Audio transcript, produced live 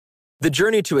The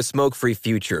journey to a smoke-free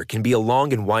future can be a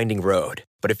long and winding road,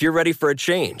 but if you're ready for a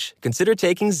change, consider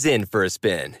taking Zyn for a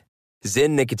spin.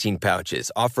 Zyn nicotine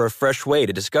pouches offer a fresh way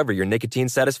to discover your nicotine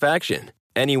satisfaction.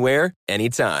 Anywhere,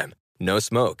 anytime. No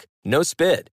smoke, no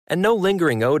spit, and no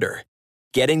lingering odor.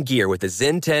 Get in gear with the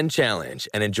Zyn 10 Challenge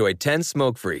and enjoy 10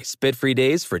 smoke-free, spit-free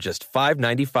days for just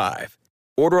 $5.95.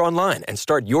 Order online and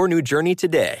start your new journey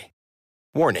today.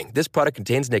 Warning, this product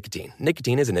contains nicotine.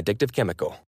 Nicotine is an addictive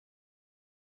chemical.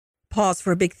 Pause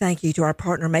for a big thank you to our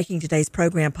partner making today's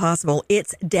program possible.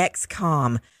 It's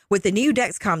Dexcom. With the new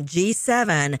Dexcom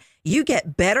G7, you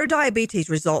get better diabetes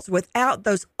results without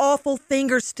those awful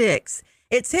finger sticks.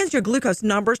 It sends your glucose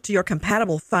numbers to your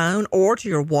compatible phone or to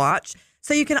your watch,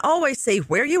 so you can always see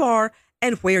where you are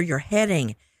and where you're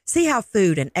heading. See how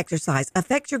food and exercise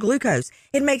affect your glucose.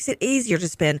 It makes it easier to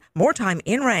spend more time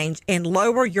in range and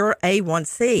lower your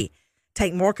A1C.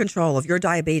 Take more control of your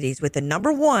diabetes with the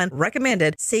 #1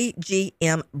 recommended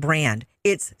CGM brand.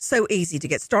 It's so easy to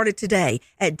get started today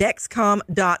at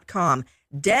Dexcom.com.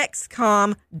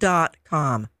 Dexcom.com.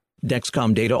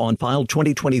 Dexcom data on file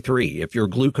 2023. If your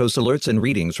glucose alerts and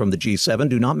readings from the G7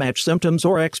 do not match symptoms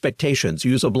or expectations,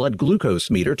 use a blood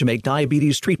glucose meter to make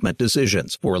diabetes treatment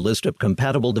decisions. For a list of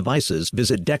compatible devices,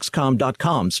 visit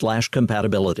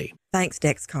Dexcom.com/compatibility. Thanks,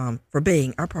 Dexcom, for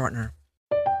being our partner.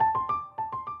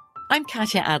 I'm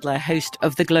Katya Adler, host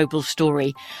of The Global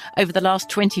Story. Over the last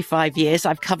 25 years,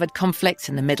 I've covered conflicts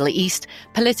in the Middle East,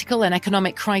 political and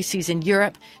economic crises in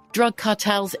Europe, drug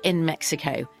cartels in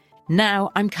Mexico. Now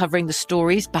I'm covering the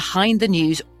stories behind the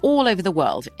news all over the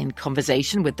world in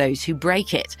conversation with those who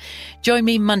break it. Join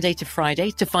me Monday to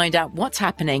Friday to find out what's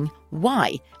happening,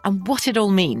 why, and what it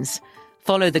all means.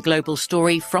 Follow The Global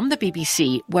Story from the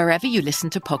BBC wherever you listen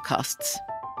to podcasts.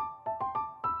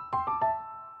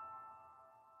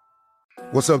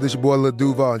 What's up, this your boy Lil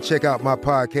Duval, and check out my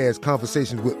podcast,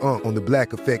 Conversations with Unc, on the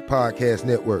Black Effect Podcast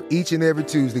Network. Each and every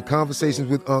Tuesday, Conversations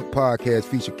with Unc podcast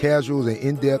feature casuals and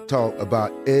in-depth talk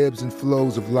about ebbs and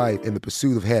flows of life and the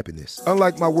pursuit of happiness.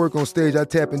 Unlike my work on stage, I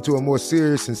tap into a more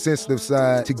serious and sensitive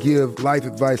side to give life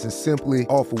advice and simply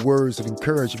offer words of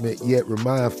encouragement, yet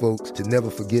remind folks to never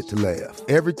forget to laugh.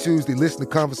 Every Tuesday, listen to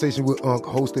Conversation with Unc,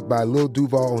 hosted by Lil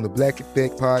Duval on the Black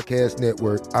Effect Podcast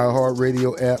Network,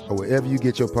 iHeartRadio app, or wherever you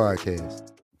get your podcasts.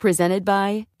 Presented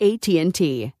by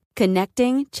AT&T.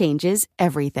 Connecting changes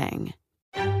everything.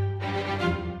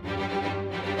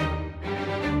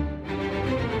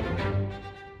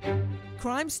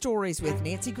 Crime Stories with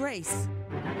Nancy Grace.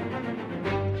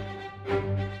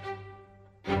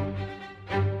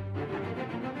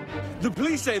 The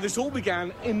police say this all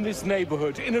began in this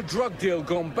neighborhood, in a drug deal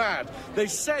gone bad. They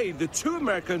say the two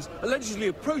Americans allegedly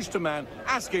approached a man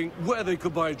asking where they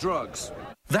could buy drugs.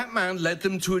 That man led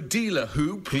them to a dealer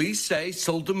who, police say,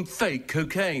 sold them fake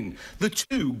cocaine. The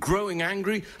two, growing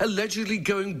angry, allegedly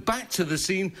going back to the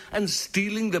scene and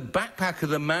stealing the backpack of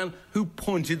the man who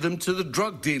pointed them to the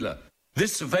drug dealer.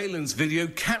 This surveillance video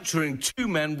capturing two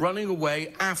men running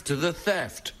away after the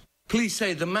theft. Police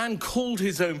say the man called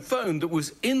his own phone that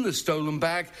was in the stolen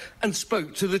bag and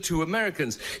spoke to the two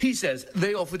Americans. He says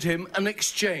they offered him an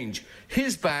exchange,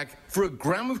 his bag for a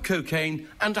gram of cocaine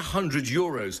and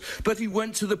 €100. But he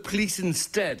went to the police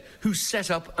instead, who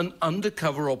set up an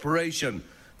undercover operation.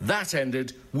 That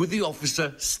ended with the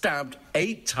officer stabbed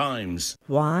 8 times.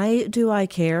 Why do I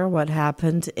care what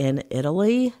happened in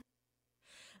Italy?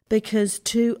 Because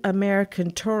two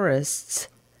American tourists,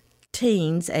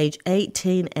 teens age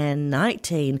 18 and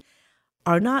 19,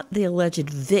 are not the alleged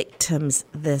victims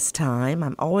this time.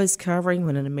 I'm always covering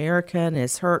when an American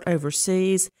is hurt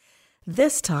overseas.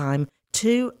 This time,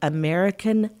 two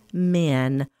American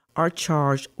men are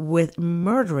charged with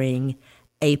murdering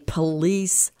a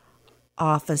police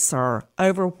officer.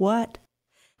 Over what?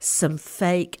 Some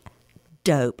fake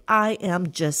dope. I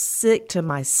am just sick to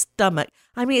my stomach.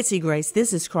 I'm Nancy Grace.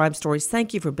 This is Crime Stories.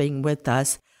 Thank you for being with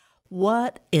us.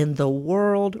 What in the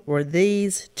world were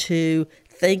these two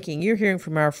thinking? You're hearing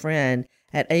from our friend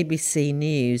at ABC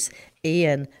News,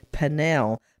 Ian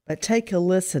Pennell. But take a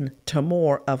listen to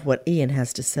more of what Ian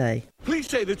has to say. Police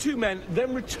say the two men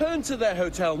then returned to their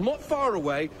hotel not far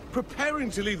away,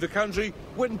 preparing to leave the country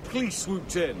when police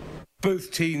swooped in.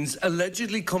 Both teens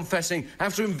allegedly confessing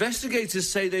after investigators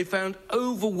say they found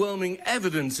overwhelming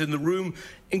evidence in the room,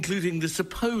 including the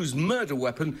supposed murder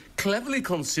weapon cleverly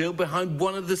concealed behind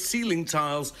one of the ceiling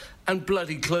tiles and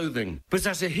bloody clothing. But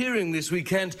at a hearing this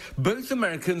weekend, both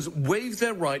Americans waived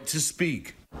their right to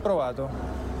speak. Provato.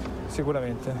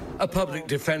 Sicuramente. A public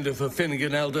defender for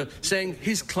Finnegan Elder saying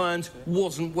his client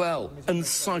wasn't well and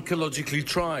psychologically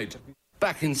tried.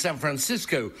 Back in San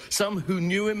Francisco, some who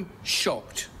knew him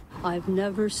shocked. I've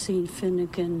never seen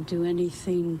Finnegan do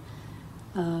anything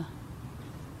that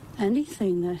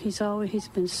he's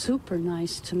been super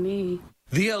nice to me.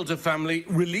 The Elder family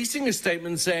releasing a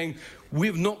statement saying,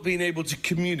 "We've not been able to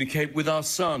communicate with our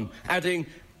son," adding,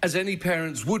 "As any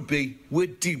parents would be, we're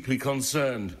deeply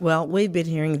concerned." Well, we've been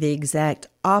hearing the exact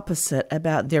opposite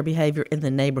about their behavior in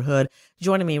the neighborhood.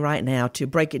 Joining me right now to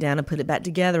break it down and put it back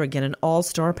together again, an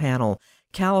all-star panel,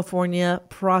 California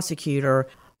prosecutor,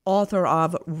 author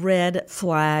of Red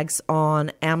Flags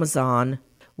on Amazon,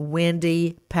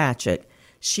 Wendy Patrick.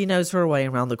 She knows her way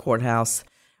around the courthouse.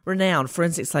 Renowned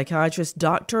forensic psychiatrist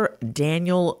Dr.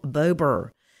 Daniel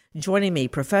Bober. Joining me,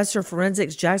 Professor of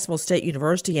Forensics, Jacksonville State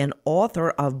University, and author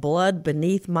of Blood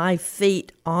Beneath My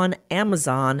Feet on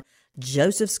Amazon,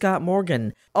 Joseph Scott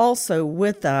Morgan. Also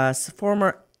with us,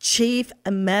 former Chief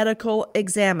Medical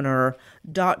Examiner,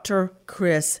 Dr.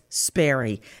 Chris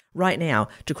Sperry. Right now,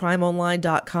 to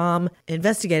crimeonline.com,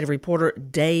 investigative reporter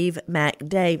Dave Mack.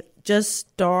 Dave, just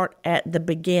start at the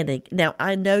beginning. Now,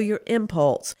 I know your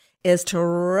impulse is to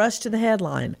rush to the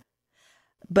headline,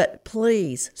 but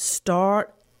please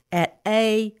start at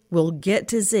A, we'll get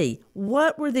to Z.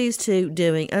 What were these two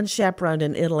doing unchaperoned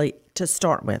in Italy to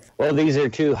start with? Well, these are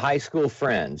two high school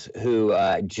friends who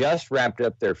just wrapped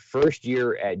up their first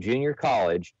year at junior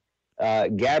college.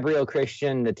 Gabriel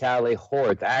Christian Natali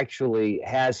Horth actually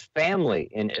has family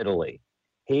in Italy.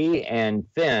 He and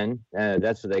Finn,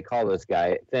 that's what they call this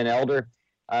guy, Finn Elder,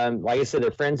 like I said,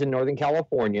 they're friends in Northern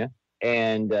California,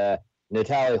 and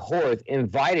Natali Horth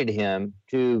invited him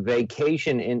to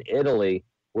vacation in Italy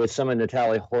with some of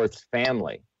Natali Horth's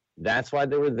family. That's why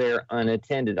they were there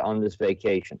unattended on this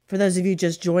vacation. For those of you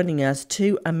just joining us,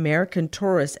 two American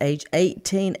tourists aged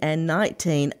 18 and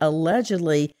 19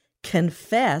 allegedly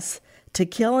confess to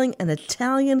killing an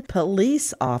Italian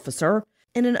police officer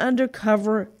in an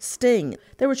undercover sting.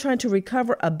 They were trying to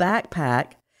recover a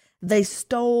backpack they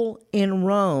stole in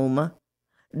Rome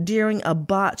during a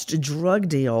botched drug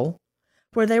deal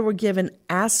where they were given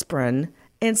aspirin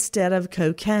instead of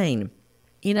cocaine.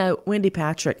 You know, Wendy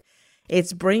Patrick,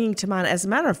 it's bringing to mind, as a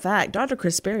matter of fact, Dr.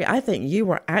 Chris Sperry, I think you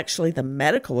were actually the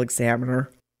medical examiner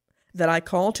that I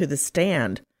called to the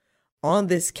stand on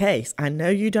this case. I know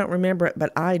you don't remember it,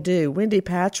 but I do. Wendy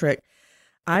Patrick,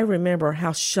 I remember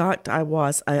how shocked I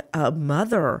was. A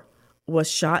mother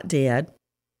was shot dead.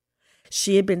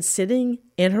 She had been sitting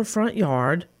in her front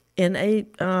yard in a,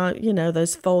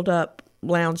 those fold-up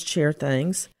lounge chair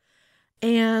things,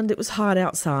 and it was hot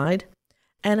outside.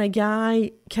 And a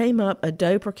guy came up, a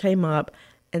doper came up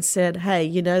and said, "Hey,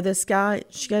 you know this guy?"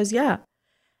 She goes, "Yeah."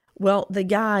 Well, the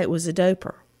guy was a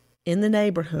doper in the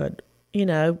neighborhood,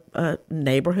 a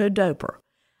neighborhood doper.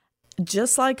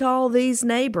 Just like all these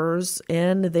neighbors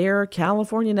in their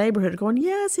California neighborhood going,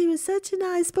 "Yes, he was such a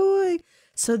nice boy."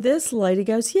 So this lady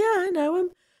goes, "Yeah, I know him."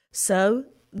 So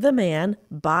the man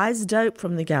buys dope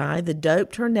from the guy. The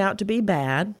dope turned out to be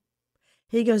bad.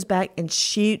 He goes back and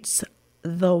shoots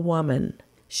the woman.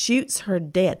 Shoots her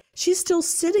dead. She's still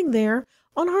sitting there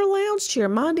on her lounge chair,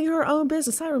 minding her own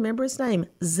business. I remember his name,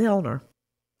 Zellner.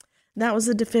 That was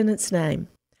the defendant's name.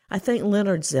 I think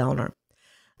Leonard Zellner.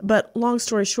 But long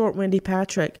story short, Wendy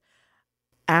Patrick,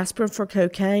 aspirin for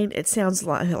cocaine, it sounds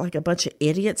like a bunch of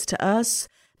idiots to us.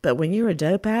 But when you're a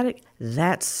dope addict,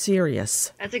 that's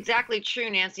serious. That's exactly true,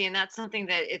 Nancy. And that's something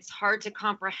that it's hard to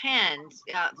comprehend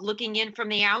looking in from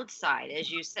the outside.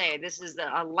 As you say, this is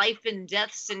a life and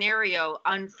death scenario,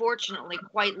 unfortunately,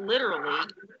 quite literally,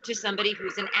 to somebody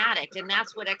who's an addict. And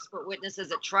that's what expert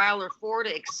witnesses at trial are for,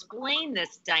 to explain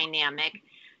this dynamic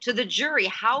to the jury.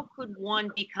 How could one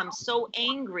become so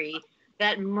angry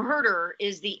that murder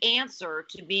is the answer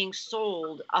to being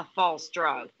sold a false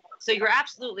drug? So you're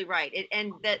absolutely right.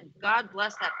 And that God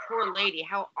bless that poor lady.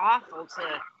 How awful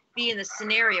to be in the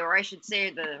scenario, or I should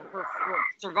say her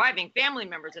surviving family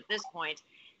members at this point,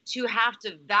 to have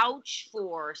to vouch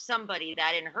for somebody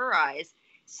that in her eyes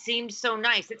seemed so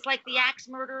nice. It's like the axe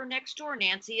murderer next door,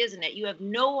 Nancy, isn't it? You have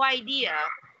no idea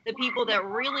the people that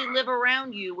really live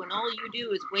around you when all you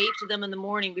do is wave to them in the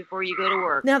morning before you go to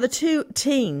work. Now, the two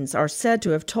teens are said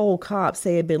to have told cops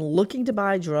they had been looking to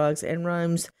buy drugs in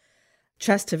Rome's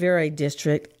Trastevere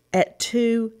district at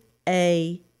 2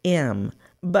 a.m.,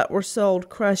 but were sold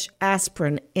crushed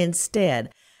aspirin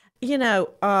instead. To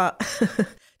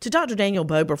Dr. Daniel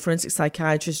Bober, forensic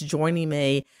psychiatrist, joining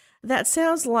me, that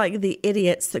sounds like the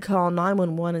idiots that call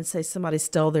 911 and say somebody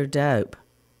stole their dope.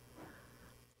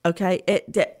 Okay,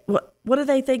 what do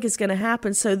they think is going to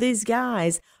happen? So these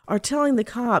guys are telling the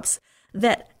cops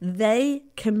that they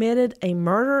committed a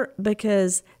murder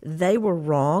because they were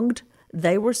wronged.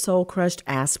 They were sold crushed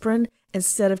aspirin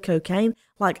instead of cocaine.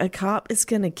 Like a cop is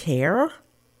going to care?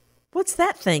 What's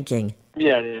that thinking?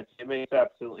 Yeah, it makes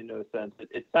absolutely no sense.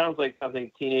 It sounds like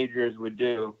something teenagers would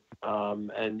do.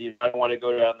 And I don't want to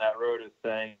go down that road of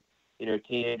saying,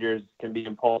 teenagers can be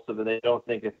impulsive and they don't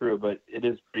think it through, but it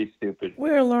is pretty stupid.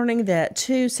 We're learning that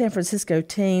 2 San Francisco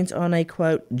teens on a,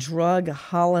 quote, drug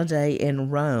holiday in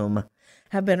Rome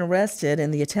have been arrested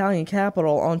in the Italian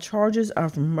capital on charges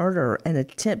of murder and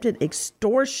attempted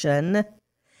extortion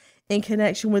in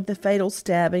connection with the fatal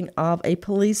stabbing of a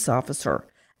police officer.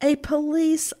 A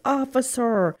police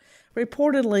officer!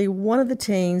 Reportedly, one of the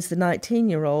teens, the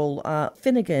 19-year-old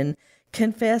Finnegan,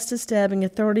 confessed to stabbing a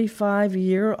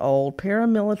 35-year-old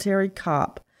paramilitary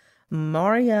cop,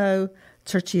 Mario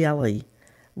Turcielli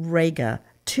Rega,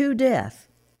 to death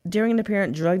during an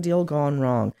apparent drug deal gone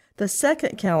wrong. The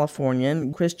second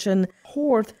Californian, Christian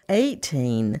Horth,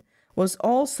 18, was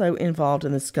also involved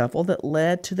in the scuffle that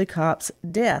led to the cop's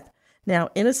death. Now,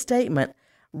 in a statement,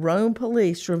 Rome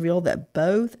police revealed that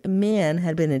both men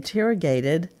had been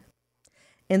interrogated.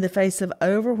 In the face of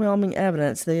overwhelming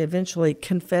evidence, they eventually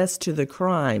confessed to the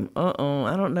crime. I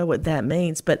don't know what that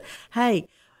means, but hey,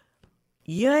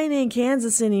 you ain't in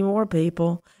Kansas anymore,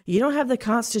 people. You don't have the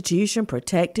Constitution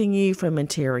protecting you from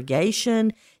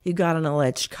interrogation. You got an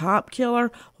alleged cop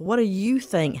killer. What do you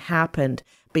think happened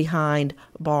behind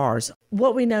bars?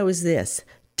 What we know is this: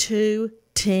 2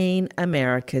 teen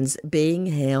Americans being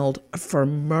held for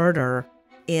murder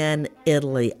in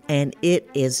Italy, and it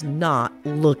is not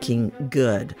looking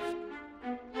good.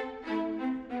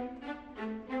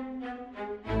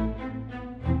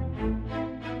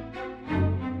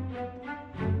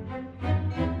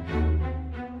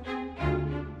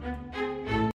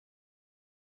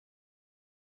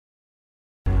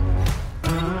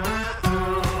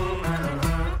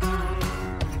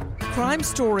 Crime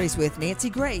Stories with Nancy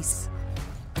Grace.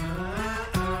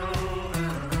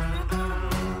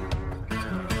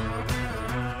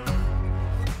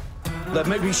 There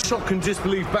may be shock and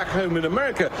disbelief back home in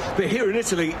America, but here in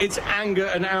Italy, it's anger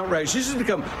and outrage. This has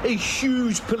become a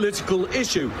huge political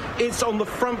issue. It's on the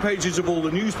front pages of all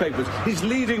the newspapers. It's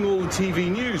leading all the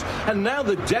TV news. And now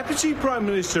the Deputy Prime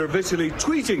Minister of Italy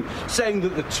tweeting, saying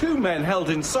that the 2 men held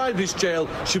inside this jail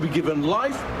should be given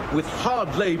life with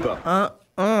hard labor.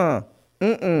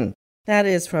 That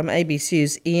is from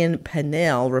ABC's Ian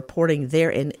Pennell reporting there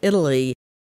in Italy.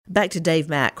 Back to Dave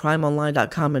Mack,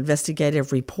 crimeonline.com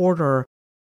investigative reporter.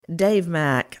 Dave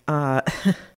Mack,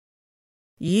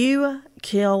 you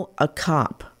kill a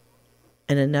cop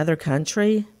in another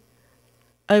country.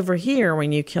 Over here,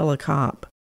 when you kill a cop,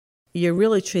 you're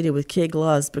really treated with kid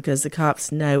gloves because the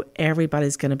cops know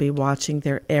everybody's going to be watching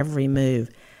their every move.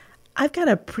 I've got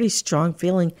a pretty strong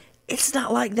feeling it's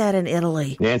not like that in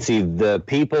Italy. Nancy, the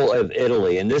people of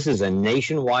Italy, and this is a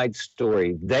nationwide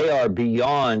story, they are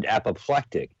beyond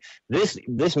apoplectic.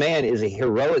 This man is a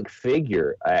heroic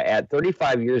figure. At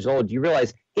 35 years old, you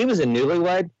realize he was a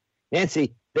newlywed?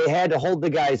 Nancy, they had to hold the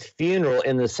guy's funeral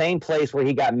in the same place where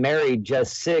he got married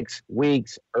just 6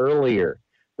 weeks earlier.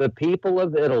 The people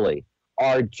of Italy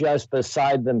are just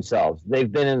beside themselves.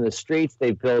 They've been in the streets.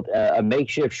 They've built a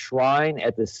makeshift shrine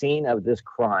at the scene of this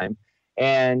crime.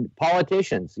 And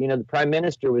politicians, the prime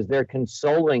minister was there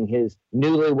consoling his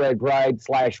newlywed bride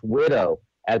 / widow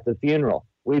at the funeral.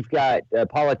 We've got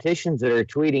politicians that are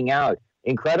tweeting out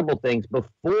incredible things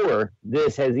before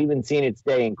this has even seen its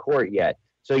day in court yet.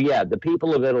 So, yeah, the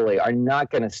people of Italy are not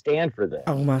going to stand for this.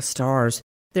 Oh, my stars.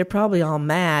 They're probably all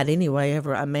mad anyway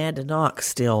over Amanda Knox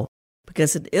still.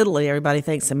 Because in Italy, everybody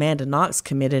thinks Amanda Knox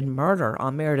committed murder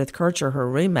on Meredith Kercher, her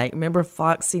roommate. Remember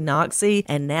Foxy Knoxy?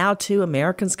 And now 2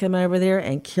 Americans come over there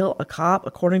and kill a cop,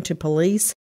 according to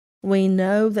police. We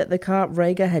know that the cop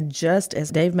Rega had just, as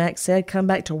Dave Mack said, come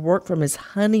back to work from his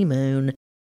honeymoon.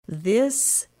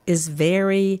 This is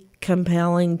very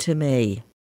compelling to me.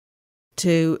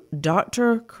 To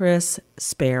Dr. Chris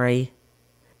Sperry,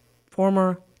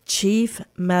 former chief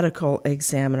medical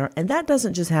examiner. And that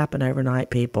doesn't just happen overnight,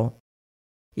 people.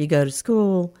 You go to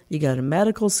school, you go to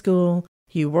medical school,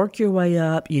 you work your way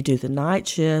up, you do the night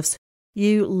shifts,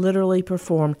 you literally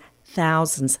perform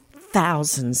thousands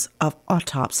of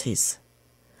autopsies.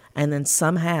 And then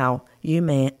somehow you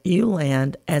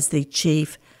land as the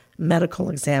chief medical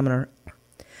examiner.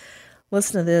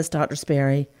 Listen to this, Dr.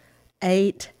 Sperry.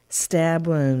 8 stab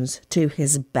wounds to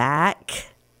his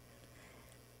back,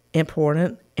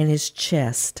 important, and his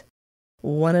chest.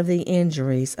 One of the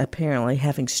injuries apparently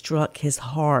having struck his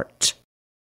heart.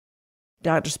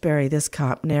 Dr. Sperry, this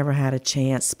cop never had a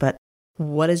chance, but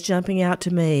what is jumping out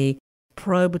to me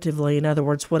probatively, in other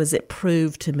words, what does it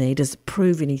prove to me? Does it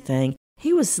prove anything?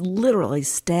 He was literally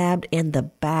stabbed in the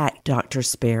back, Dr.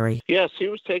 Sperry. Yes, he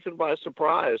was taken by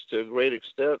surprise to a great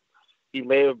extent. he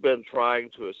may have been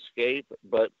trying to escape,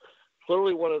 but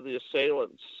clearly one of the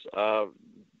assailants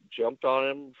jumped on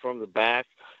him from the back.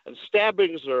 And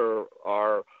stabbings are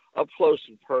up close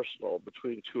and personal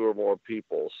between two or more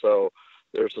people. So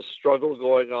there's a struggle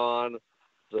going on.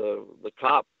 The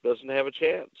cop doesn't have a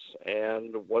chance.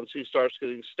 And once he starts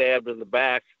getting stabbed in the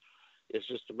back, it's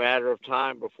just a matter of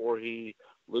time before he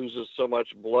loses so much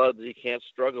blood that he can't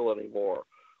struggle anymore.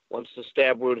 Once the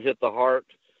stab wound hit the heart,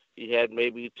 he had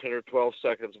maybe 10 or 12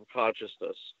 seconds of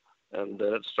consciousness, and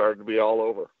then it started to be all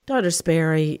over. Dr.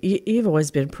 Sperry, you've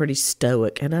always been pretty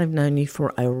stoic, and I've known you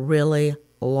for a really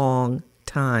long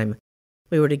time.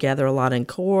 We were together a lot in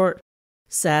court.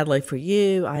 Sadly for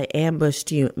you, I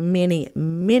ambushed you many,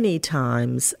 many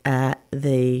times at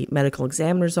the medical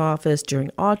examiner's office during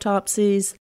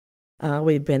autopsies.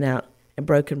 We've been out and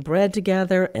broken bread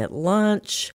together at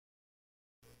lunch.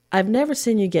 I've never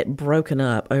seen you get broken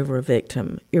up over a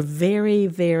victim. You're very,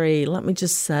 very, let me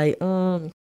just say,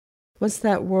 what's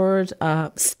that word?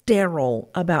 Sterile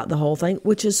about the whole thing,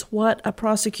 which is what a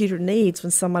prosecutor needs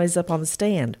when somebody's up on the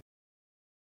stand.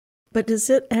 But does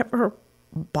it ever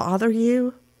bother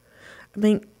you? I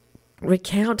mean,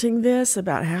 recounting this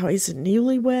about how he's a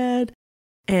newlywed,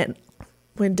 and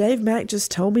when Dave Mack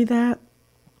just told me that,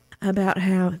 about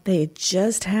how they had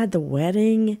just had the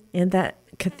wedding in that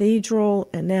cathedral,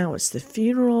 and now it's the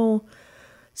funeral.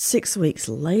 6 weeks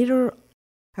later,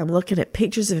 I'm looking at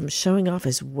pictures of him showing off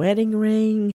his wedding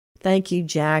ring. Thank you,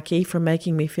 Jackie, for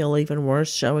making me feel even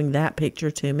worse, showing that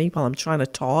picture to me while I'm trying to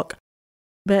talk.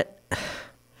 But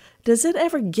does it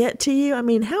ever get to you? I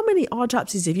mean, how many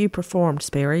autopsies have you performed,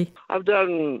 Sperry? I've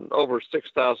done over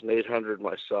 6,800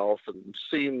 myself and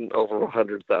seen over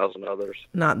 100,000 others.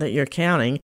 Not that you're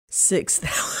counting.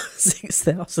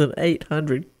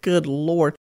 6,800. Good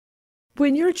Lord.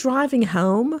 When you're driving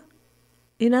home,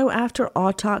 after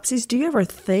autopsies, do you ever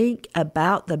think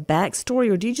about the backstory,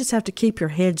 or do you just have to keep your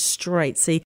head straight?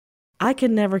 See, I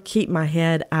can never keep my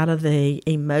head out of the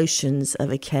emotions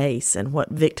of a case and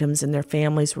what victims and their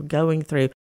families were going through.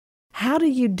 How do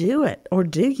you do it, or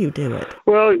do you do it?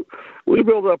 Well, we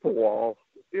build up a wall.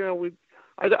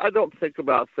 I don't think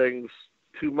about things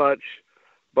too much,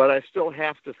 but I still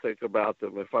have to think about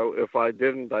them. If I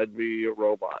didn't, I'd be a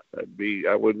robot.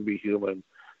 I wouldn't be human.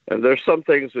 And there's some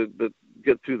things that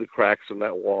get through the cracks in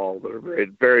that wall that are very,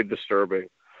 very disturbing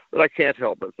that I can't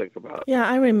help but think about. Yeah,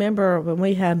 I remember when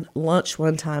we had lunch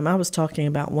one time, I was talking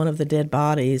about one of the dead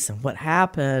bodies and what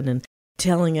happened, and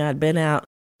telling you I'd been out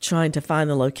trying to find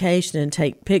the location and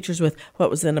take pictures with what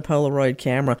was in a Polaroid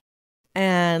camera.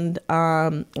 And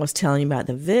I was telling you about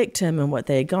the victim and what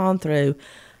they had gone through.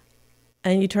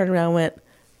 And you turned around and went,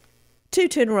 2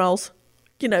 tuna rolls.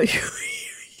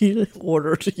 You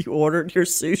ordered your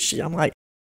sushi. I'm like,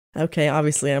 okay,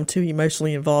 obviously I'm too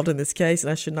emotionally involved in this case, and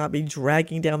I should not be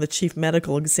dragging down the chief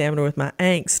medical examiner with my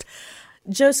angst.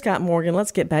 Joe Scott Morgan,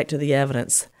 let's get back to the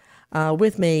evidence.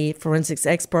 With me, forensics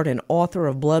expert and author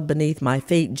of Blood Beneath My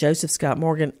Feet, Joseph Scott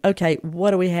Morgan. Okay, what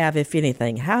do we have, if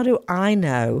anything? How do I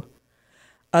know,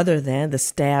 other than the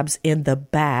stabs in the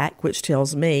back, which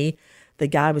tells me the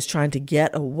guy was trying to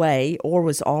get away or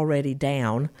was already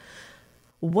down?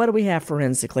 What do we have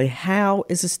forensically? How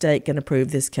is the state going to prove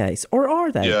this case, or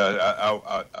are they? Yeah,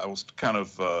 I was kind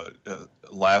of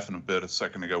laughing a bit a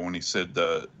second ago when he said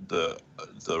the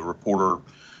reporter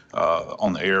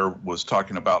on the air was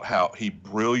talking about how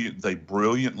they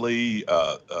brilliantly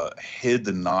hid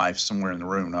the knife somewhere in the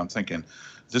room. And I'm thinking,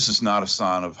 this is not a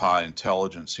sign of high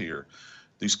intelligence here.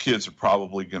 These kids are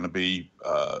probably going to be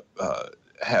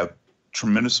have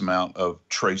tremendous amount of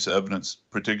trace evidence,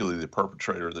 particularly the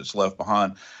perpetrator that's left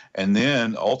behind. And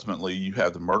then ultimately you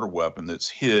have the murder weapon that's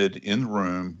hid in the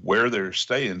room where they're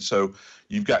staying. So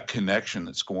you've got connection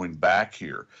that's going back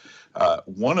here.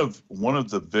 One of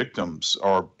the victims,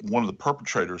 or one of the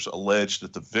perpetrators, alleged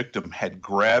that the victim had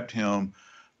grabbed him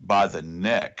by the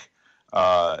neck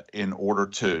in order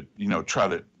to,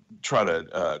 try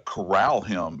to corral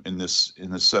him in this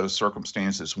set of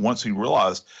circumstances once he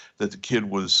realized that the kid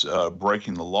was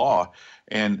breaking the law.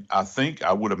 And I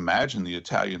would imagine the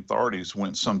Italian authorities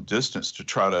went some distance to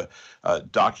try to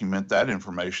document that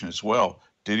information as well.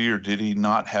 Did he or did he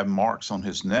not have marks on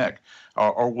his neck?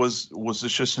 Or was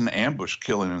this just an ambush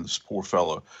killing of this poor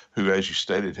fellow who, as you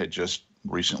stated, had just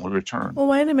recently returned? Well,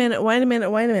 wait a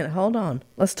minute. Hold on.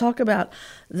 Let's talk about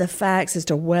the facts as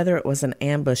to whether it was an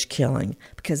ambush killing.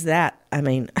 Because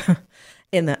in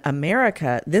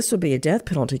America, this would be a death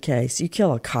penalty case. You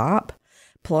kill a cop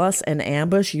plus an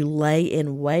ambush, you lay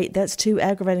in wait. That's 2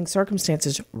 aggravating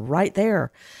circumstances right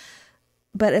there.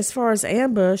 But as far as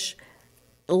ambush,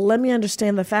 let me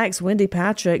understand the facts. Wendy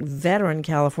Patrick, veteran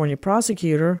California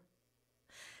prosecutor,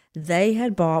 They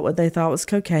had bought what they thought was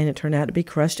cocaine. It turned out to be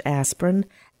crushed aspirin,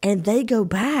 and they go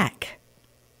back.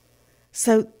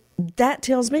 So that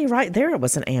tells me right there it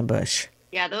was an ambush.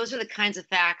 Yeah, those are the kinds of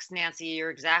facts, Nancy, you're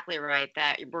exactly right,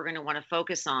 that we're going to want to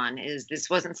focus on. Is this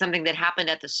wasn't something that happened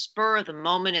at the spur of the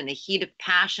moment in the heat of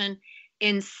passion.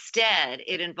 Instead,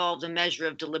 it involved a measure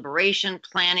of deliberation,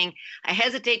 planning. I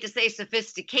hesitate to say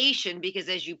sophistication because,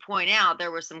 as you point out,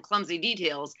 there were some clumsy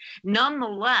details.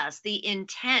 Nonetheless, the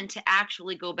intent to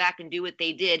actually go back and do what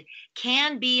they did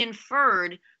can be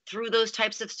inferred through those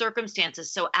types of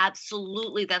circumstances. So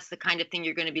absolutely, that's the kind of thing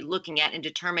you're going to be looking at and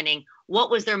determining what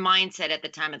was their mindset at the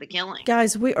time of the killing.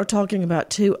 Guys, we are talking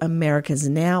about 2 Americans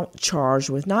now charged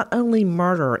with not only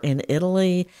murder in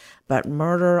Italy, but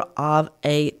murder of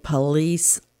a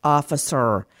police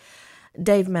officer.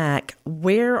 Dave Mack,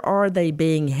 where are they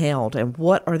being held and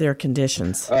what are their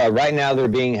conditions? Right now, they're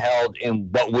being held in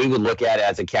what we would look at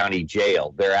as a county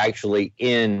jail. They're actually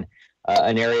in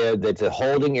an area that's a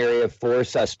holding area for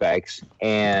suspects,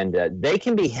 and they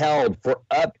can be held for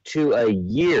up to a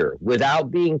year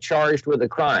without being charged with a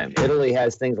crime. Italy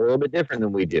has things a little bit different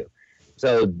than we do.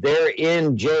 So they're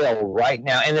in jail right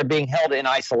now, and they're being held in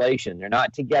isolation. They're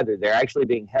not together. They're actually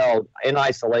being held in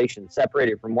isolation,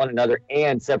 separated from one another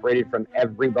and separated from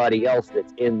everybody else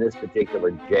that's in this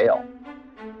particular jail.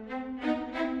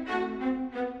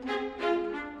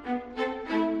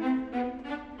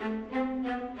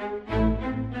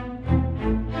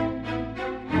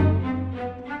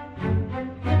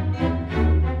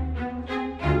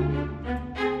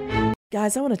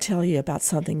 Guys, I want to tell you about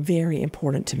something very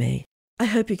important to me. I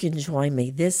hope you can join me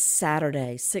this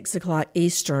Saturday, 6 o'clock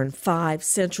Eastern, 5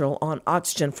 Central on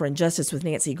Oxygen for Injustice with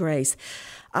Nancy Grace.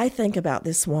 I think about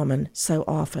this woman so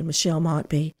often, Michelle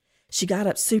Mockbee. She got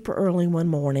up super early one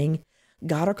morning,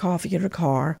 got her coffee in her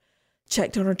car,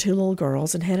 checked on her 2 little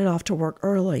girls, and headed off to work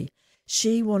early.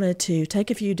 She wanted to take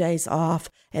a few days off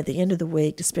at the end of the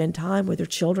week to spend time with her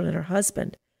children and her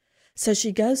husband. So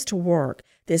she goes to work,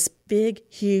 this big,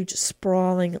 huge,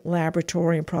 sprawling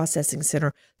laboratory and processing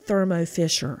center, Thermo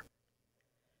Fisher.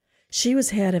 She was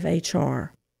head of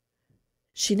HR.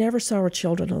 She never saw her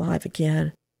children alive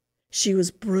again. She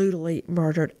was brutally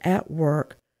murdered at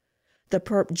work, the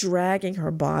perp dragging her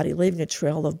body, leaving a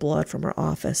trail of blood from her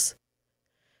office.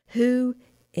 Who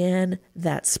in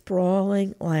that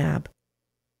sprawling lab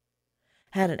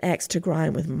had an axe to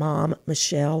grind with Mom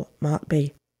Michelle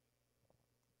Mockbee?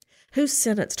 Who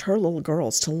sentenced her little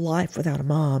girls to life without a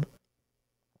mom?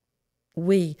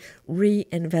 We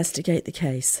reinvestigate the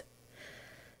case,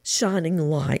 shining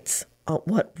lights on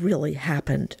what really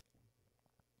happened.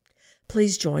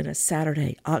 Please join us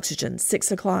Saturday, Oxygen,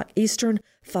 6 o'clock Eastern,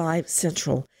 5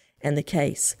 Central, and the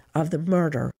case of the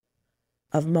murder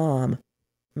of Mom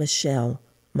Michelle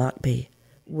Mockbee.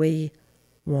 We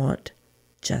want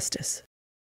justice.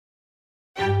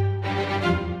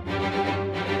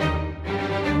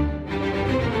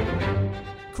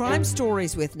 Crime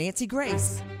Stories with Nancy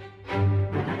Grace.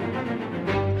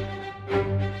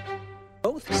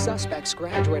 Both suspects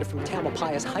graduated from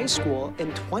Tamalpais High School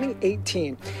in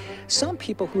 2018. Some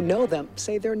people who know them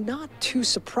say they're not too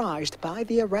surprised by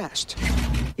the arrest.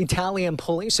 Italian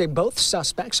police say both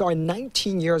suspects are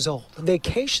 19 years old,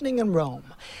 vacationing in Rome.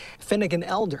 Finnegan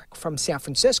Elder from San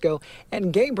Francisco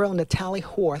and Gabriel Natali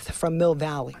Horth from Mill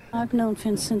Valley. I've known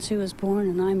Finn since he was born,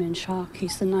 and I'm in shock.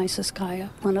 He's the nicest guy,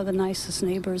 one of the nicest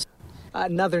neighbors.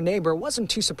 Another neighbor wasn't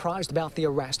too surprised about the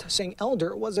arrest, saying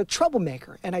Elder was a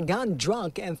troublemaker and had gotten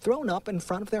drunk and thrown up in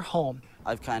front of their home.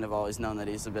 I've kind of always known that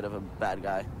he's a bit of a bad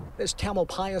guy. This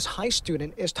Tamalpais High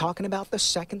student is talking about the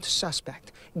second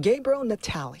suspect, Gabriel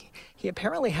Natali. He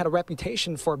apparently had a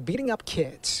reputation for beating up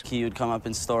kids. He would come up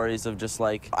in stories of just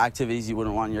like activities you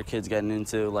wouldn't want your kids getting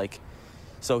into, like,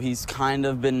 so he's kind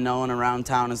of been known around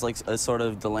town as like a sort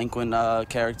of delinquent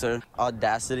character.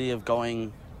 Audacity of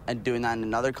going and doing that in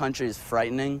another country is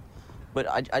frightening, but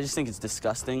I just think it's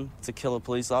disgusting to kill a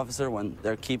police officer when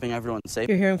they're keeping everyone safe.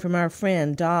 You're hearing from our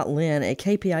friend Dot Lynn at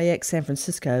KPIX San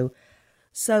Francisco.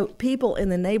 So people in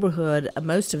the neighborhood,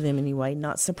 most of them anyway,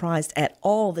 not surprised at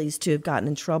all these two have gotten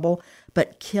in trouble,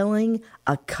 but killing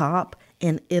a cop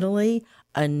in Italy,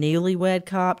 a newlywed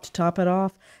cop to top it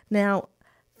off. Now,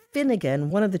 Finnegan,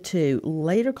 one of the two,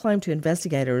 later claimed to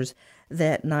investigators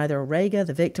that neither Rega,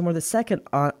 the victim, or the second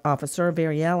officer,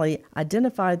 Varielli,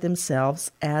 identified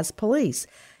themselves as police.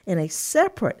 In a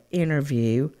separate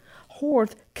interview,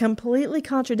 Horth completely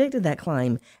contradicted that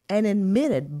claim and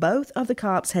admitted both of the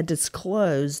cops had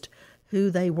disclosed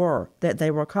who they were, that they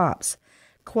were cops.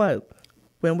 Quote,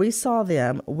 "When we saw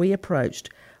them, we approached,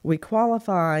 we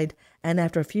qualified, and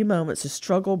after a few moments, a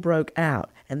struggle broke out."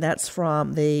 And that's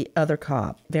from the other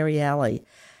cop, Varielli.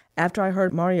 After I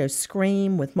heard Mario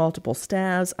scream with multiple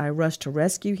stabs, I rushed to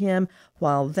rescue him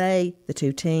while the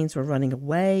two teens, were running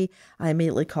away. I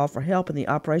immediately called for help in the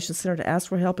operations center to ask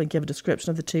for help and give a description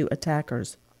of the two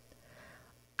attackers.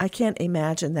 I can't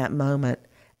imagine that moment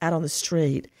out on the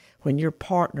street when your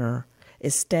partner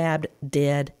is stabbed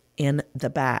dead in the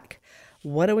back.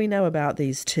 What do we know about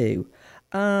these two?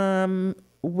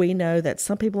 We know that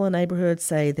some people in the neighborhood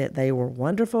say that they were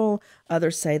wonderful.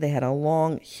 Others say they had a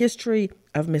long history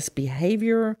of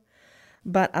misbehavior.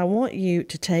 But I want you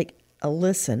to take a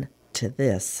listen to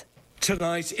this.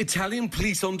 Tonight, Italian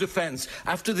police on defense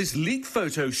after this leaked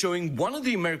photo showing one of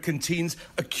the American teens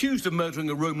accused of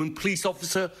murdering a Roman police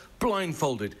officer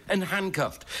blindfolded and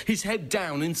handcuffed, his head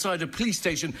down inside a police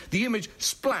station. The image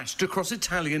splashed across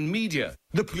Italian media.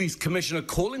 The police commissioner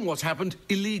calling what happened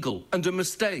illegal and a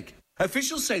mistake.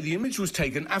 Officials say the image was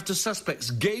taken after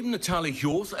suspects Gabe Natalie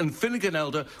Hjorth and Finnegan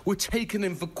Elder were taken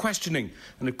in for questioning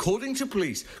and, according to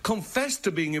police, confessed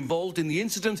to being involved in the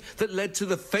incident that led to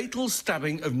the fatal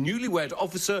stabbing of newlywed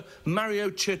officer Mario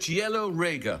Cerchiello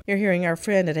Rega. You're hearing our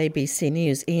friend at ABC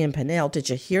News, Ian Pennell. Did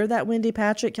you hear that, Wendy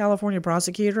Patrick, California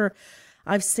prosecutor?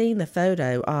 I've seen the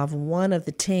photo of one of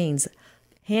the teens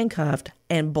handcuffed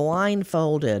and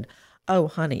blindfolded. Oh,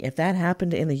 honey, if that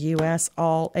happened in the U.S.,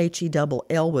 all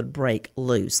HELL would break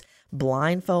loose.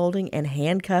 Blindfolding and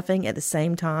handcuffing at the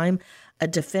same time, a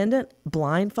defendant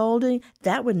blindfolding,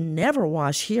 that would never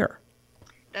wash here.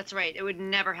 That's right. It would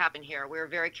never happen here. We're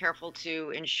very careful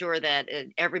to ensure that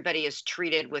everybody is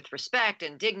treated with respect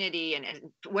and dignity,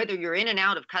 and whether you're in and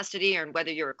out of custody or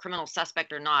whether you're a criminal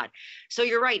suspect or not. So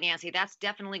you're right, Nancy. That's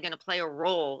definitely going to play a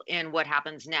role in what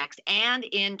happens next, and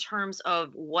in terms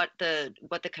of what the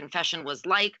confession was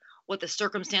like, what the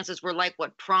circumstances were like,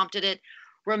 what prompted it.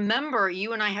 Remember,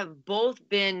 you and I have both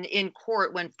been in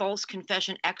court when false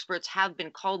confession experts have been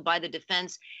called by the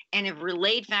defense and have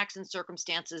relayed facts and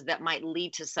circumstances that might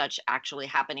lead to such actually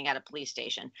happening at a police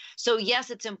station. So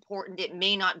yes, it's important. It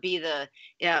may not be the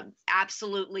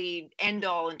absolutely end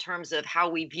all in terms of how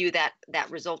we view that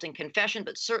resulting confession,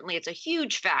 but certainly it's a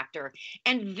huge factor.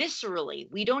 And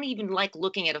viscerally, we don't even like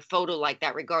looking at a photo like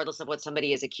that, regardless of what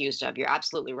somebody is accused of. You're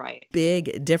absolutely right.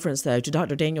 Big difference, though, to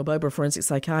Dr. Daniel Bober, forensic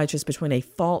psychiatrist, between a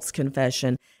false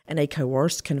confession and a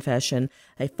coerced confession.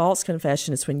 A false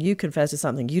confession is when you confess to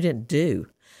something you didn't do.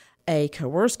 A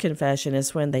coerced confession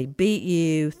is when they beat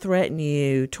you, threaten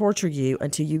you, torture you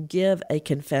until you give a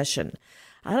confession.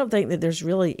 I don't think that there's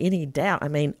really any doubt. I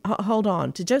mean, hold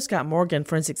on. To Joe Scott Morgan,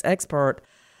 forensics expert,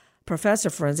 professor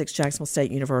of forensics, Jacksonville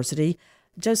State University.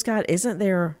 Joe Scott, isn't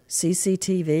there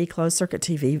CCTV, closed-circuit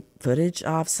TV footage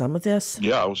of some of this?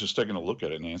 Yeah, I was just taking a look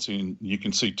at it, Nancy, and you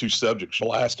can see two subjects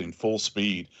blasting full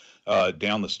speed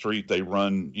down the street. They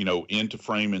run, into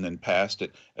frame and then past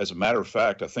it. As a matter of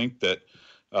fact, I think that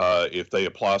if they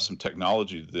apply some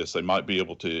technology to this, they might be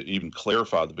able to even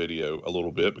clarify the video a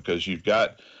little bit, because you've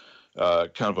got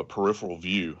kind of a peripheral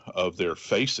view of their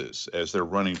faces as they're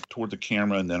running toward the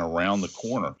camera and then around the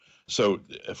corner. So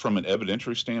from an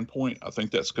evidentiary standpoint, I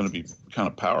think that's going to be kind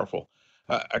of powerful.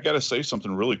 I got to say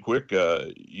something really quick,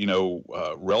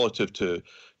 relative to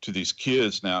these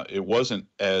kids. Now, it wasn't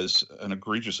as an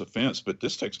egregious offense, but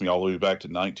this takes me all the way back to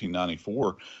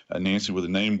 1994, Nancy, with a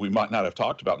name we might not have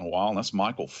talked about in a while, and that's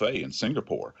Michael Fay in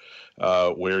Singapore,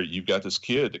 where you've got this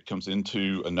kid that comes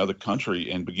into another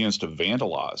country and begins to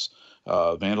vandalize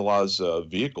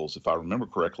vehicles, if I remember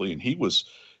correctly, and he was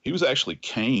actually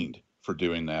caned for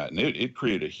doing that, and it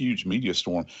created a huge media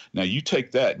storm. Now you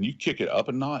take that and you kick it up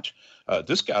a notch.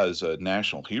 This guy is a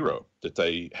national hero that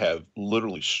they have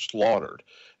literally slaughtered.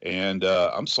 And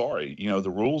I'm sorry, the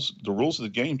rules of the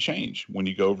game change when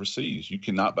you go overseas. You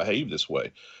cannot behave this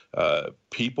way.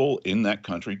 People in that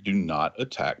country do not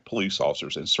attack police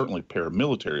officers, and certainly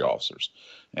paramilitary officers.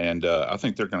 And I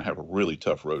think they're going to have a really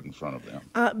tough road in front of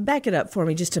them. Back it up for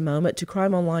me just a moment to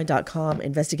crimeonline.com,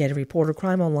 investigative reporter,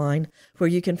 Crime Online, where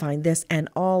you can find this and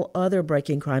all other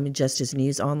breaking crime and justice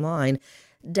news online.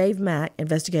 Dave Mack,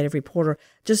 investigative reporter,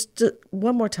 just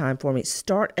one more time for me.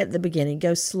 Start at the beginning.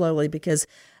 Go slowly, because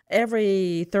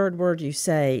every third word you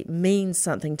say means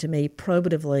something to me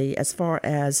probatively as far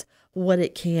as what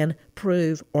it can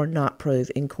prove or not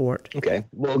prove in court. Okay.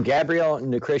 Well, Gabrielle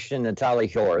Christian Natalie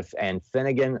Hjorth and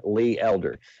Finnegan Lee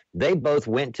Elder, they both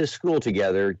went to school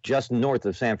together just north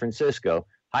of San Francisco,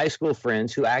 high school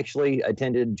friends who actually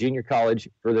attended junior college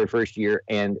for their first year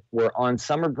and were on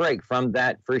summer break from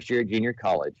that first year at junior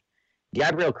college.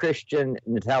 Gabrielle Christian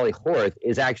Natalie Hjorth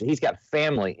he's got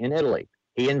family in Italy.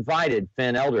 He invited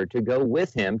Finn Elder to go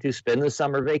with him to spend the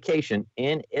summer vacation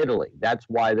in Italy. That's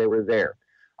why they were there.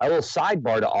 A little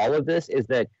sidebar to all of this is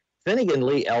that Finnegan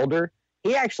Lee Elder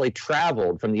He actually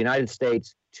traveled from the United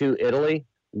States to Italy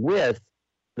with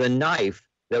the knife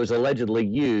that was allegedly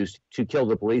used to kill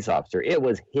the police officer. It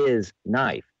was his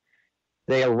knife.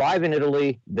 They arrive in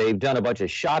Italy. They've done a bunch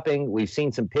of shopping. We've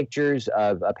seen some pictures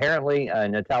of, apparently,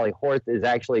 Natalie Horth is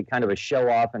actually kind of a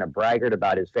show-off and a braggart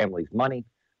about his family's money.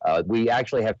 We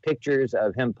actually have pictures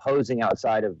of him posing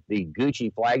outside of the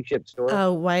Gucci flagship store.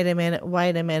 Oh, wait a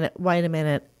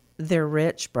minute. They're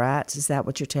rich brats. Is that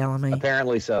what you're telling me?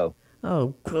 Apparently so.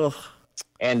 Oh, ugh.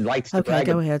 And likes to brag.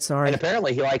 Okay, go ahead. Sorry. And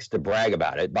apparently he likes to brag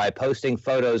about it by posting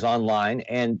photos online.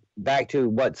 And back to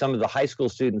what some of the high school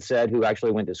students said who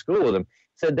actually went to school with him,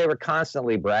 said they were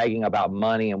constantly bragging about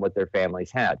money and what their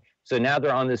families had. So now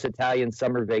they're on this Italian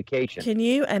summer vacation. Can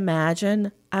you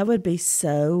imagine? I would be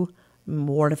so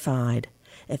mortified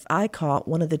if I caught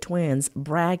one of the twins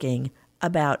bragging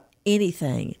about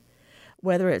anything,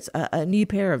 whether it's a new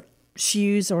pair of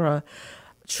shoes or a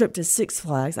trip to Six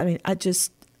Flags. I mean, I'm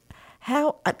just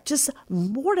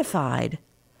mortified.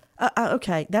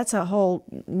 Okay, that's a whole,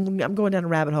 I'm going down a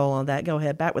rabbit hole on that. Go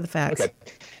ahead, back with the facts. Okay,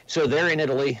 so they're in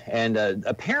Italy, and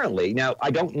apparently, now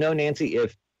I don't know, Nancy,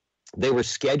 if they were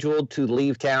scheduled to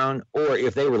leave town or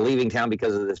if they were leaving town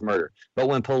because of this murder. But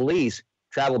when police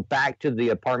traveled back to the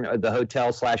apartment, the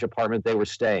hotel/apartment they were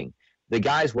staying, the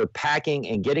guys were packing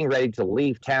and getting ready to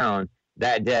leave town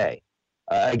that day.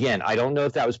 Again, I don't know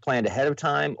if that was planned ahead of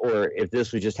time or if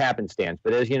this was just happenstance.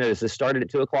 But as you notice, this started at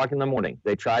 2 o'clock in the morning.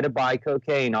 They try to buy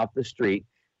cocaine off the street.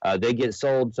 They get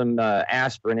sold some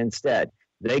aspirin instead.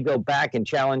 They go back and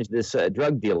challenge this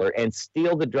drug dealer and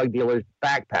steal the drug dealer's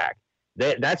backpack.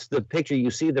 That's the picture you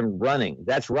see them running.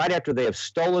 That's right after they have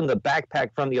stolen the backpack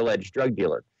from the alleged drug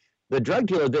dealer. The drug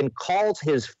dealer then calls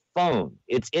his phone.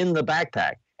 It's in the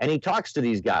backpack. And he talks to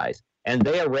these guys, and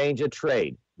they arrange a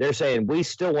trade. They're saying, we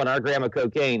still want our gram of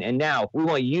cocaine, and now we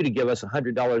want you to give us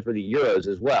 $100 worth of euros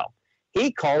as well.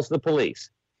 He calls the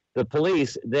police. The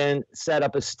police then set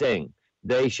up a sting.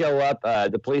 They show up.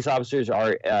 The police officers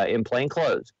are in plain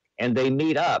clothes, and they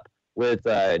meet up with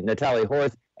Natalie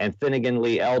Horth and Finnegan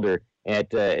Lee Elder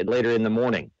at later in the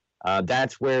morning.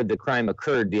 That's where the crime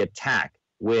occurred, the attack,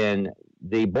 when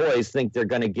the boys think they're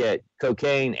going to get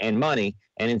cocaine and money,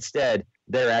 and instead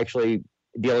they're actually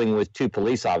dealing with two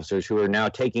police officers who are now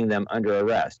taking them under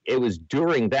arrest. It was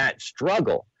during that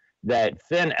struggle that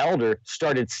Finn Elder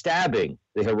started stabbing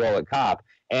the heroic cop,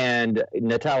 and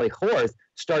Natalie Horth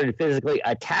started physically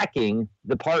attacking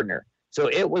the partner. So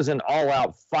it was an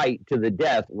all-out fight to the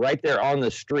death right there on the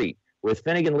street, with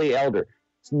Finnegan Lee Elder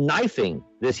knifing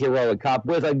this heroic cop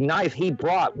with a knife he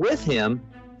brought with him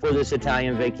for this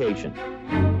Italian vacation.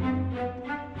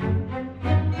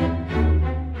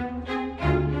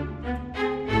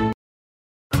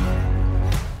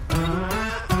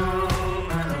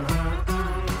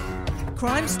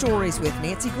 Crime Stories with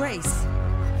Nancy Grace.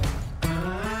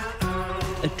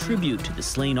 A tribute to the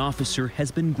slain officer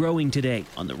has been growing today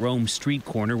on the Rome street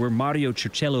corner where Mario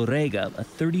Circello Rega, a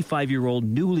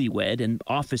 35-year-old newlywed and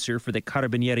officer for the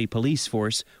Carabinieri police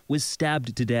force, was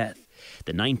stabbed to death.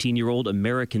 The 19-year-old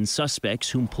American suspects,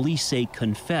 whom police say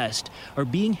confessed, are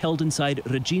being held inside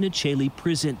Regina Coeli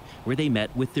prison, where they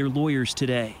met with their lawyers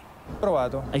today.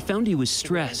 I found he was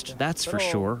stressed, that's for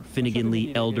sure, Finnegan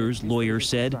Lee Elder's lawyer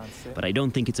said, but I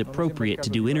don't think it's appropriate to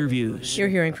do interviews. You're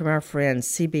hearing from our friend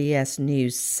CBS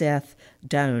News' Seth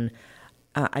Doan.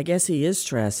 I guess he is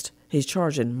stressed. He's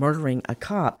charged in murdering a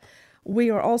cop. We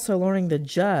are also learning a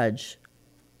judge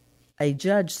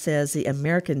says the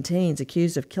American teens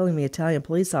accused of killing the Italian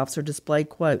police officer displayed,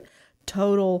 quote,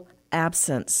 total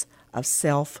absence of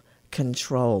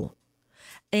self-control.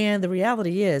 And the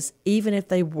reality is, even if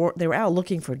they were out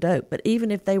looking for dope, but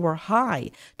even if they were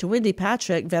high, to Wendy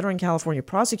Patrick, veteran California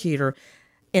prosecutor,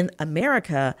 in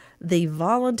America, the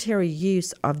voluntary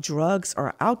use of drugs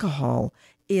or alcohol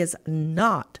is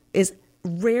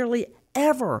rarely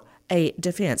ever a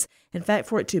defense. In fact,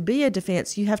 for it to be a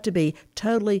defense, you have to be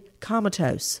totally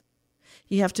comatose.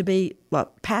 You have to be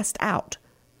passed out.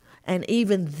 And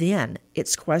even then,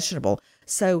 it's questionable.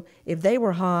 So if they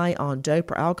were high on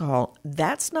dope or alcohol,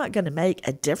 that's not going to make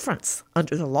a difference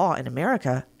under the law in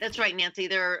America. That's right, Nancy.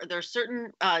 There are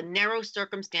certain narrow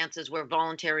circumstances where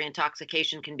voluntary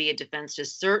intoxication can be a defense to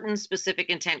certain specific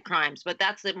intent crimes, but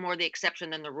that's more the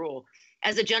exception than the rule.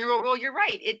 As a general rule, you're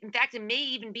right. In fact, it may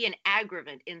even be an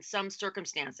aggravant in some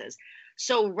circumstances.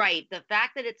 So, right, the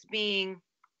fact that it's being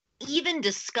even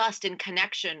discussed in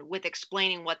connection with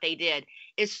explaining what they did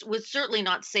would certainly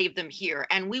not save them here.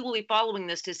 And we will be following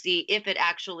this to see if it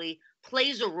actually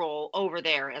plays a role over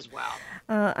there as well.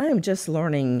 I am just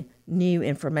learning new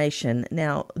information.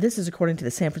 Now, this is according to the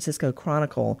San Francisco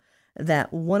Chronicle,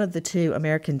 that one of the two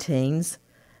American teens,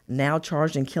 now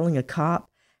charged in killing a cop,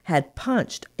 had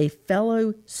punched a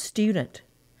fellow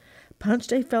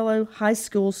high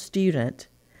school student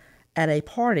at a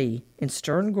party in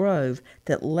Stern Grove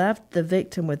that left the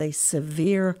victim with a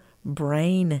severe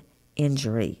brain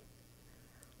injury.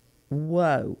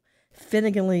 Whoa.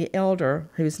 Finnegan Lee Elder,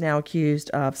 who's now accused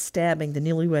of stabbing the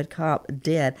newlywed cop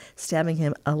dead, stabbing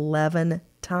him 11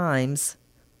 times,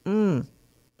 leaving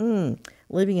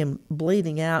him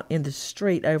bleeding out in the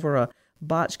street over a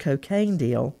botched cocaine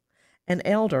deal. And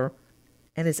Elder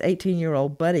and his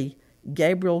 18-year-old buddy,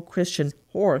 Gabriel Christian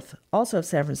Horth, also of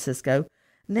San Francisco,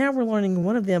 now we're learning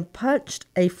one of them punched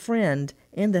a friend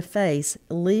in the face,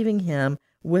 leaving him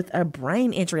with a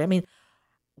brain injury. I mean,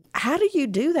 how do you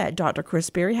do that, Dr. Chris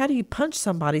Berry? How do you punch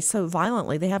somebody so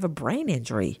violently they have a brain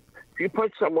injury? If you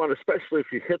punch someone, especially if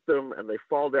you hit them and they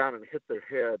fall down and hit their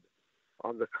head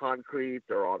on the concrete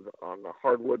or on the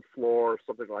hardwood floor or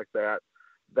something like that,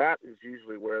 that is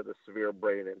usually where the severe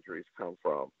brain injuries come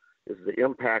from, is the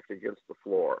impact against the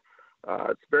floor.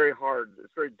 It's very hard.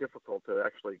 It's very difficult to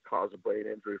actually cause a brain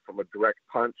injury from a direct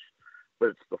punch, but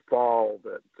it's the fall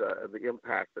and the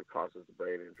impact that causes the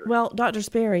brain injury. Well, Dr.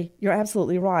 Sperry, you're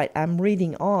absolutely right. I'm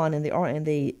reading on in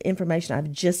the information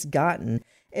I've just gotten.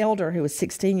 Elder, who was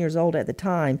 16 years old at the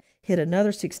time, hit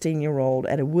another 16-year-old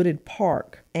at a wooded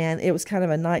park, and it was kind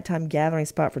of a nighttime gathering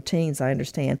spot for teens, I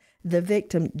understand. The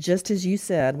victim, just as you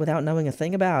said, without knowing a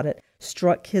thing about it,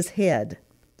 struck his head,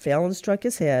 fell and struck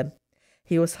his head.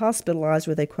 He was hospitalized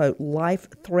with a, quote,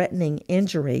 life-threatening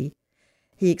injury.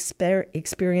 He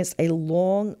experienced a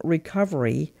long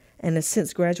recovery and has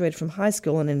since graduated from high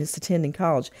school and is attending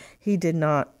college. He did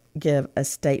not give a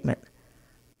statement.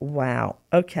 Wow.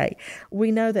 Okay.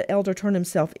 We know that Elder turned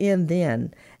himself in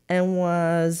then and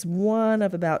was one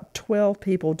of about 12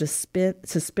 people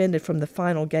suspended from the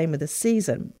final game of the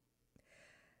season.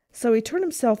 So he turned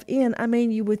himself in. I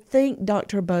mean, you would think,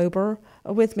 Dr. Bober,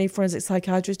 with me, forensic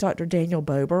psychiatrist Dr. Daniel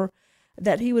Bober,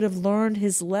 that he would have learned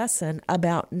his lesson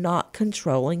about not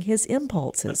controlling his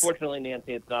impulses. Unfortunately,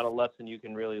 Nancy, it's not a lesson you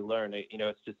can really learn.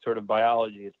 It's just sort of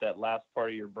biology. It's that last part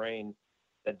of your brain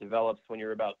that develops when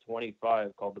you're about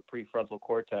 25 called the prefrontal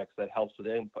cortex that helps with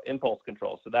impulse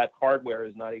control. So that hardware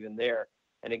is not even there.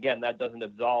 And again, that doesn't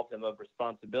absolve him of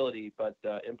responsibility, but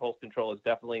impulse control is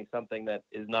definitely something that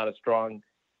is not a strong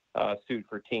suit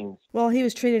for teens. Well, he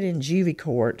was treated in juvie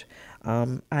court.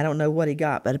 I don't know what he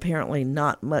got, but apparently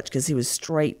not much because he was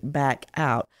straight back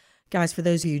out. Guys, for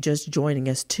those of you just joining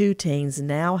us, 2 teens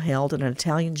now held in an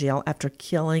Italian jail after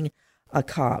killing a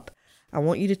cop. I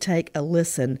want you to take a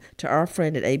listen to our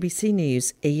friend at ABC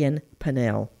News, Ian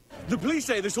Pennell. The police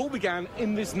say this all began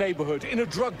in this neighborhood, in a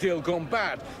drug deal gone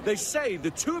bad. They say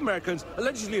the 2 Americans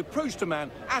allegedly approached a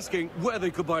man asking where they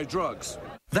could buy drugs.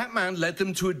 That man led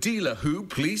them to a dealer who,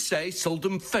 police say, sold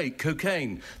them fake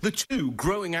cocaine. The 2,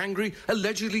 growing angry,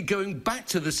 allegedly going back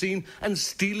to the scene and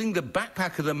stealing the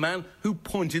backpack of the man who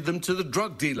pointed them to the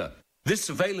drug dealer. This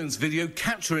surveillance video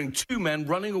capturing 2 men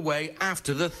running away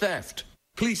after the theft.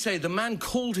 Police say the man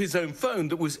called his own phone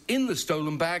that was in the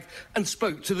stolen bag and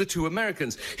spoke to the 2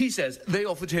 Americans. He says they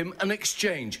offered him an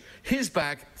exchange, his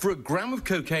bag for a gram of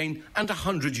cocaine and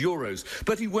 €100.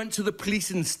 But he went to the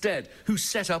police instead, who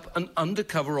set up an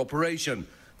undercover operation.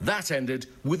 That ended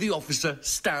with the officer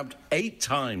stabbed 8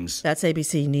 times. That's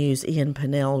ABC News' Ian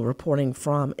Pennell reporting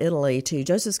from Italy. To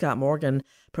Joseph Scott Morgan,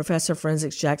 professor of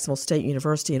forensics, Jacksonville State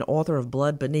University, and author of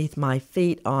Blood Beneath My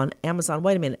Feet on Amazon.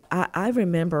 Wait a minute. I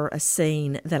remember a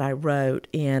scene that I wrote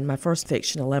in my first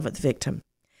fiction, 11th Victim.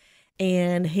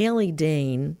 And Haley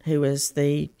Dean, who is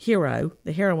the hero,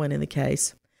 the heroine in the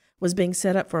case, was being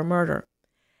set up for a murder.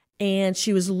 And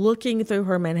she was looking through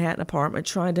her Manhattan apartment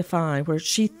trying to find where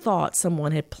she thought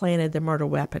someone had planted the murder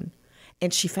weapon.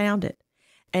 And she found it.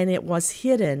 And it was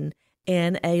hidden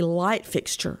in a light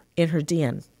fixture in her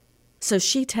den. So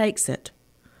she takes it,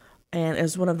 and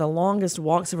as one of the longest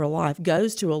walks of her life,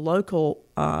 goes to a local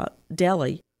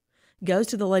deli, goes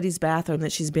to the ladies' bathroom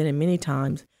that she's been in many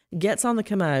times, gets on the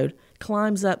commode,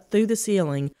 climbs up through the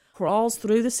ceiling, crawls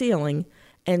through the ceiling,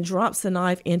 and drops the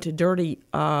knife into dirty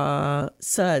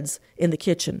suds in the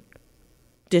kitchen,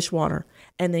 dishwater,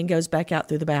 and then goes back out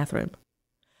through the bathroom.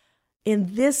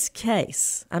 In this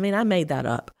case, I mean, I made that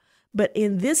up, but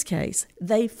in this case,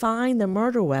 they find the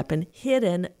murder weapon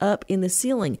hidden up in the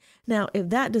ceiling. Now, if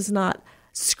that does not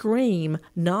scream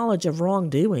knowledge of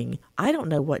wrongdoing, I don't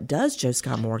know what does, Joe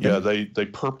Scott Morgan. Yeah, they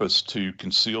purpose to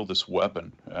conceal this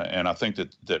weapon. And I think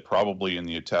that probably in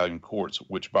the Italian courts,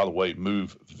 which, by the way,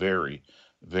 move very,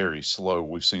 very slow.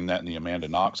 We've seen that in the Amanda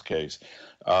Knox case.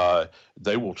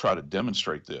 They will try to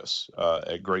demonstrate this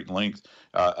at great length.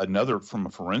 Another, from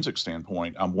a forensic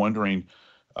standpoint, I'm wondering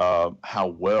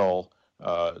how well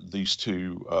these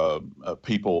two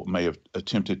people may have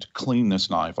attempted to clean this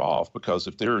knife off, because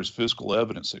if there is physical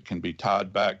evidence that can be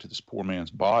tied back to this poor man's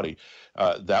body,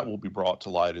 that will be brought to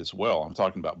light as well. I'm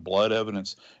talking about blood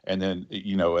evidence, and then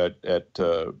at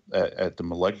the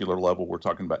molecular level, we're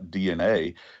talking about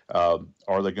DNA.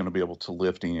 Are they going to be able to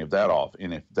lift any of that off?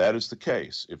 And if that is the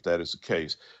case, that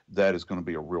is going to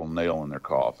be a real nail in their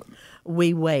coffin.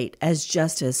 We wait as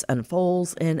justice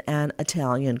unfolds in an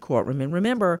Italian courtroom, and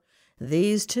remember,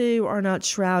 these two are not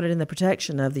shrouded in the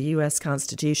protection of the U.S.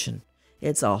 Constitution.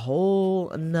 It's a whole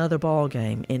another ball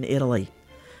game in Italy.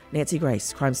 Nancy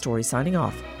Grace, Crime Story, signing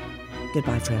off.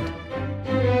 Goodbye, friend.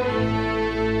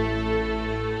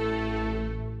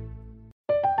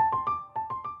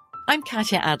 I'm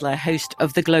Katya Adler, host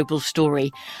of The Global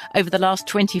Story. Over the last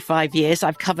 25 years,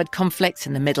 I've covered conflicts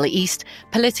in the Middle East,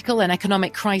 political and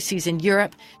economic crises in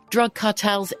Europe, drug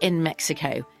cartels in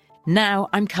Mexico. Now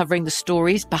I'm covering the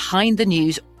stories behind the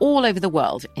news all over the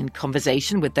world in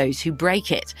conversation with those who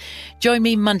break it. Join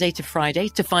me Monday to Friday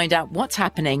to find out what's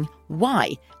happening,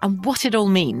 why, and what it all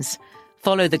means.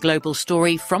 Follow The Global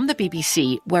Story from the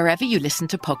BBC wherever you listen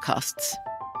to podcasts.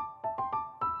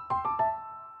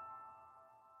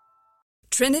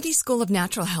 Trinity School of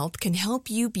Natural Health can help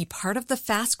you be part of the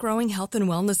fast-growing health and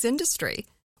wellness industry.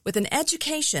 With an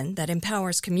education that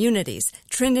empowers communities,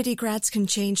 Trinity grads can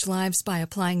change lives by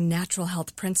applying natural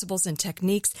health principles and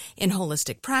techniques in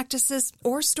holistic practices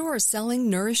or stores selling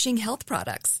nourishing health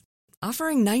products.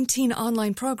 Offering 19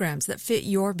 online programs that fit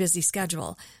your busy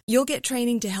schedule, you'll get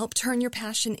training to help turn your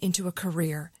passion into a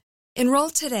career.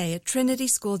 Enroll today at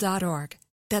trinityschool.org.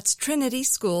 That's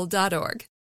trinityschool.org.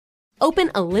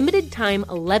 Open a limited-time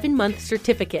 11-month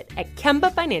certificate at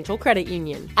Kemba Financial Credit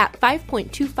Union. At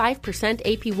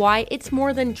 5.25% APY, it's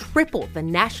more than triple the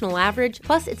national average,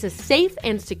 plus it's a safe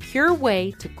and secure way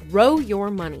to grow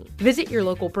your money. Visit your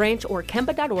local branch or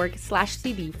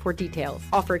kemba.org/cd for details.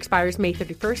 Offer expires May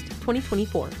 31st,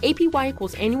 2024. APY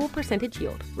equals annual percentage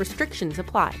yield. Restrictions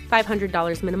apply.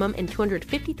 $500 minimum and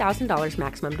 $250,000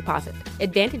 maximum deposit.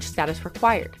 Advantage status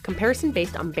required. Comparison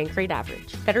based on bank rate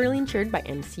average. Federally insured by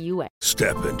NCUA.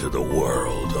 Step into the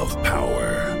world of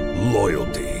power,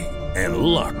 loyalty, and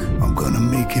luck. I'm gonna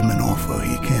make him an offer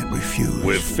he can't refuse.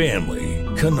 With family,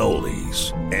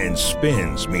 cannolis, and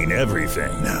spins mean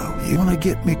everything. Now, you wanna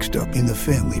get mixed up in the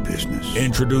family business.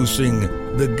 Introducing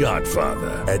The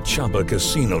Godfather at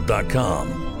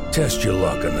ChumbaCasino.com. Test your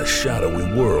luck in the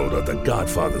shadowy world of The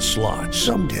Godfather slot.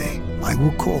 Someday, I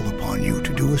will call upon you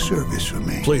to do a service for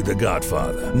me. Play The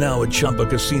Godfather, now at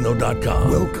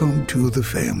ChumbaCasino.com. Welcome to the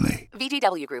family.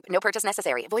 VGW Group. No purchase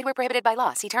necessary. Void where prohibited by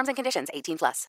law. See terms and conditions. 18+.